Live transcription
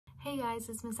Hey guys,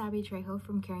 it's Miss Abby Trejo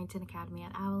from Carrington Academy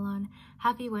at Avalon.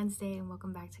 Happy Wednesday and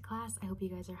welcome back to class. I hope you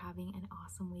guys are having an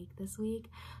awesome week this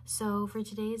week. So for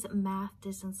today's math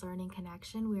distance learning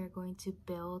connection, we are going to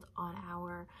build on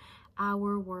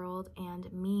our world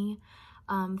and me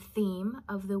theme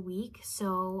of the week.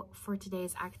 So for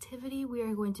today's activity, we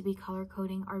are going to be color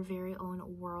coding our very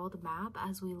own world map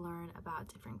as we learn about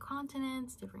different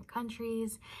continents, different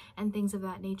countries, and things of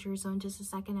that nature. So in just a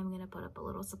second, I'm going to put up a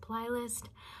little supply list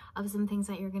of some things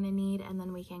that you're going to need, and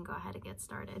then we can go ahead and get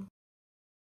started.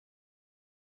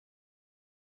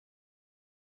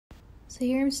 So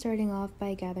here I'm starting off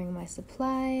by gathering my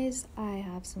supplies. I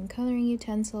have some coloring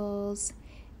utensils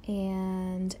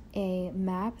and a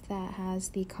map that has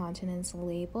the continents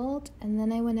labeled, and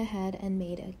then I went ahead and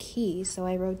made a key. So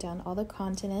I wrote down all the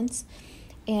continents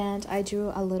and I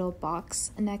drew a little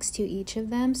box next to each of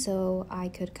them so I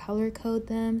could color code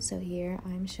them. So here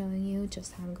I'm showing you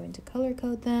just how I'm going to color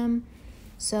code them.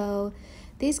 So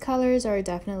these colors are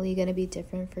definitely going to be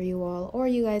different for you all, or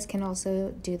you guys can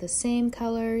also do the same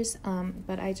colors,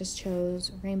 but I just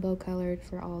chose rainbow colored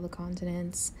for all the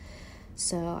continents.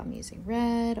 So I'm using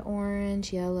red,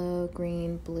 orange, yellow,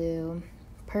 green, blue,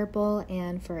 purple,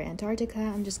 and for Antarctica,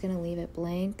 I'm just going to leave it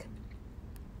blank.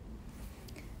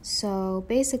 So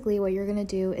basically what you're going to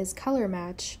do is color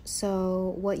match.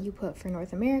 So what you put for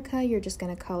North America, you're just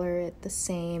going to color it the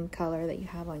same color that you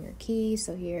have on your key.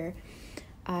 So here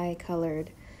I colored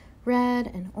red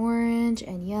and orange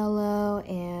and yellow,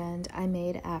 and I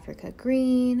made Africa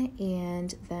green,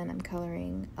 and then I'm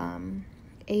coloring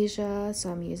Asia, so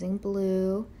I'm using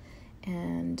blue,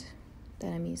 and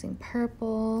then I'm using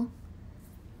purple,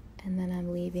 and then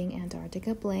I'm leaving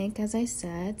Antarctica blank, as I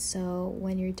said. So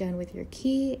when you're done with your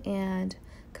key and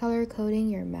color coding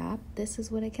your map, this is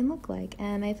what it can look like,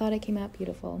 and I thought it came out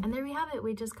beautiful. And there we have it.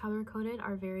 We just color coded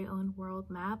our very own world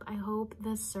map. I hope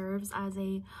this serves as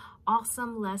a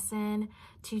awesome lesson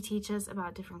to teach us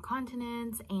about different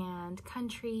continents and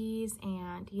countries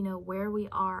and, you know, where we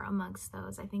are amongst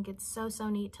those. I think it's so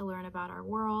neat to learn about our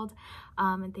world.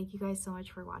 And thank you guys so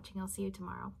much for watching. I'll see you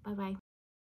tomorrow. Bye bye.